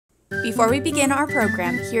Before we begin our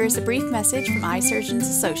program, here is a brief message from Eye Surgeons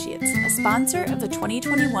Associates, a sponsor of the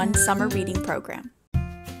 2021 Summer Reading Program.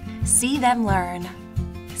 See them learn.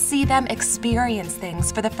 See them experience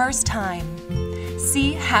things for the first time.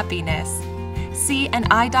 See happiness. See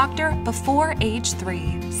an eye doctor before age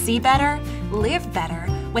 3. See better, live better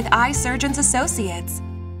with Eye Surgeons Associates.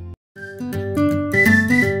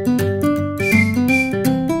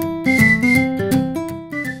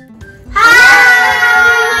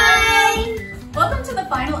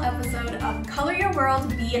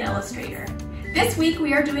 Be an illustrator. This week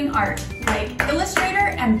we are doing art like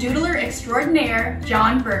illustrator and doodler extraordinaire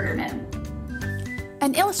Jon Burgerman.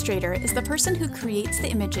 An illustrator is the person who creates the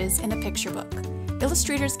images in a picture book.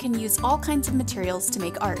 Illustrators can use all kinds of materials to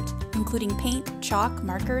make art, including paint, chalk,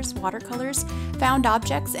 markers, watercolors, found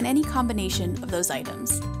objects, and any combination of those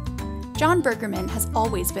items. Jon Burgerman has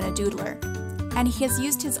always been a doodler, and he has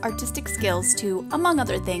used his artistic skills to, among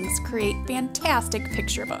other things, create fantastic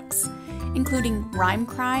picture books, including Rhyme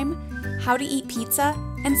Crime, How to Eat Pizza,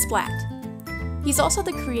 and Splat. He's also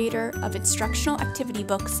the creator of instructional activity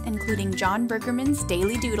books, including Jon Burgerman's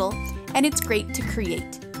Daily Doodle and It's Great to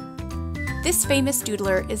Create. This famous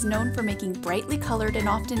doodler is known for making brightly colored and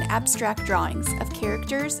often abstract drawings of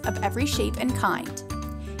characters of every shape and kind.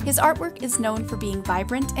 His artwork is known for being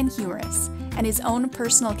vibrant and humorous, and his own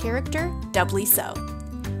personal character doubly so.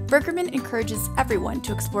 Burgerman encourages everyone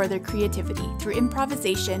to explore their creativity through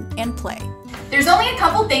improvisation and play. There's only a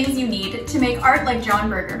couple things you need to make art like Jon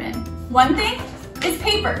Burgerman. One thing is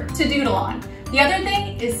paper to doodle on. The other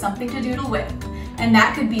thing is something to doodle with, and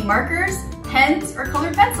that could be markers, pens, or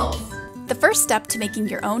colored pencils. The first step to making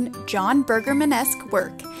your own Jon Burgerman-esque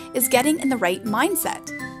work is getting in the right mindset.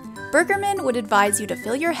 Burgerman would advise you to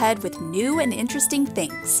fill your head with new and interesting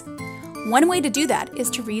things. One way to do that is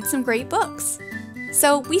to read some great books.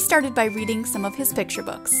 So we started by reading some of his picture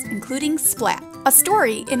books, including Splat, a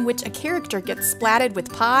story in which a character gets splatted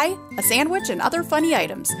with pie, a sandwich, and other funny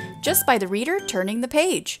items, just by the reader turning the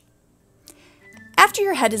page. After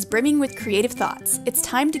your head is brimming with creative thoughts, it's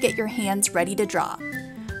time to get your hands ready to draw.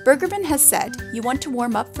 Burgerman has said you want to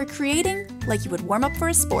warm up for creating like you would warm up for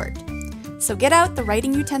a sport. So get out the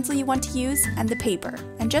writing utensil you want to use and the paper,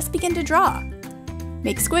 and just begin to draw.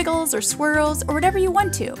 Make squiggles or swirls or whatever you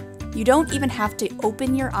want to. You don't even have to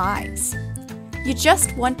open your eyes. You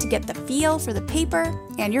just want to get the feel for the paper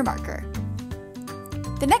and your marker.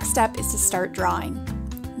 The next step is to start drawing.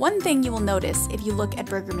 One thing you will notice if you look at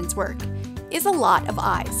Burgerman's work is a lot of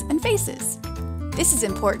eyes and faces. This is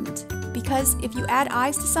important because if you add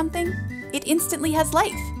eyes to something, it instantly has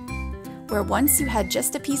life. Where once you had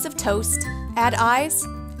just a piece of toast, add eyes,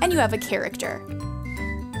 and you have a character.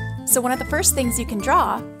 So one of the first things you can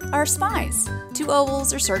draw are smiles, 2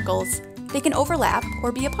 ovals or circles. They can overlap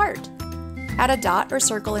or be apart. Add a dot or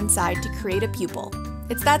circle inside to create a pupil.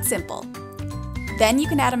 It's that simple. Then you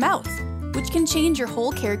can add a mouth, which can change your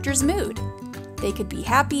whole character's mood. They could be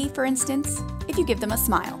happy, for instance, if you give them a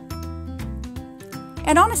smile.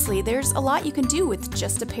 And honestly, there's a lot you can do with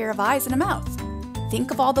just a pair of eyes and a mouth.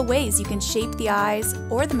 Think of all the ways you can shape the eyes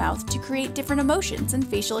or the mouth to create different emotions and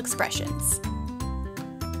facial expressions.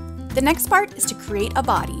 The next part is to create a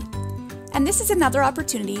body, and this is another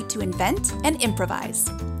opportunity to invent and improvise.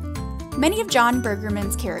 Many of Jon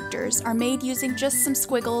Burgerman's characters are made using just some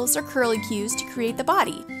squiggles or curlicues to create the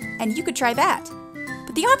body, and you could try that.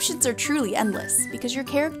 But the options are truly endless because your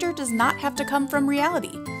character does not have to come from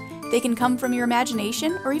reality. They can come from your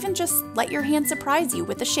imagination or even just let your hand surprise you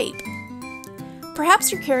with a shape. Perhaps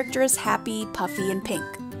your character is happy, puffy, and pink,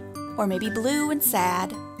 or maybe blue and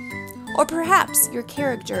sad. Or perhaps your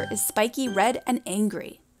character is spiky red and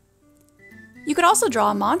angry. You could also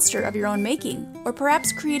draw a monster of your own making, or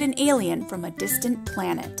perhaps create an alien from a distant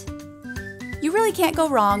planet. You really can't go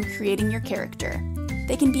wrong creating your character.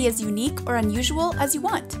 They can be as unique or unusual as you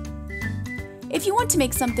want. If you want to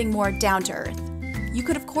make something more down to earth, you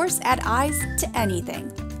could of course add eyes to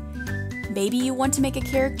anything. Maybe you want to make a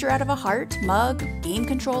character out of a heart, mug, game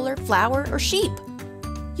controller, flower, or sheep.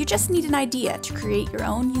 You just need an idea to create your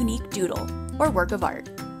own unique doodle or work of art.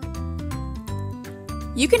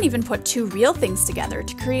 You can even put 2 real things together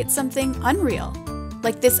to create something unreal,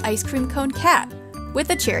 like this ice cream cone cat with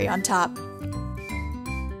a cherry on top.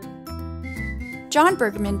 Jon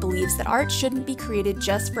Burgerman believes that art shouldn't be created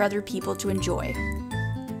just for other people to enjoy.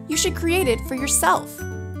 You should create it for yourself.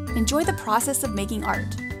 Enjoy the process of making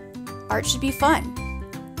art. Art should be fun.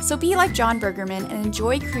 So be like Jon Burgerman and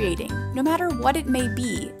enjoy creating, no matter what it may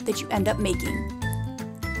be that you end up making.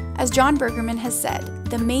 As Jon Burgerman has said,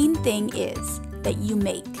 the main thing is that you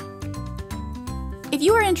make. If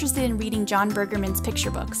you are interested in reading Jon Burgerman's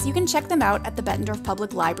picture books, you can check them out at the Bettendorf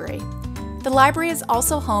Public Library. The library is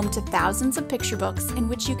also home to thousands of picture books in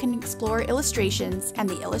which you can explore illustrations and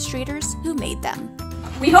the illustrators who made them.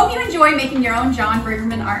 We hope you enjoy making your own Jon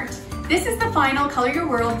Burgerman art. This is the final Color Your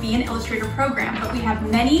World Be an Illustrator program, but we have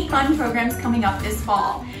many fun programs coming up this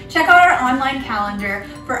fall. Check out our online calendar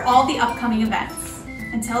for all the upcoming events.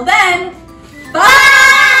 Until then, bye!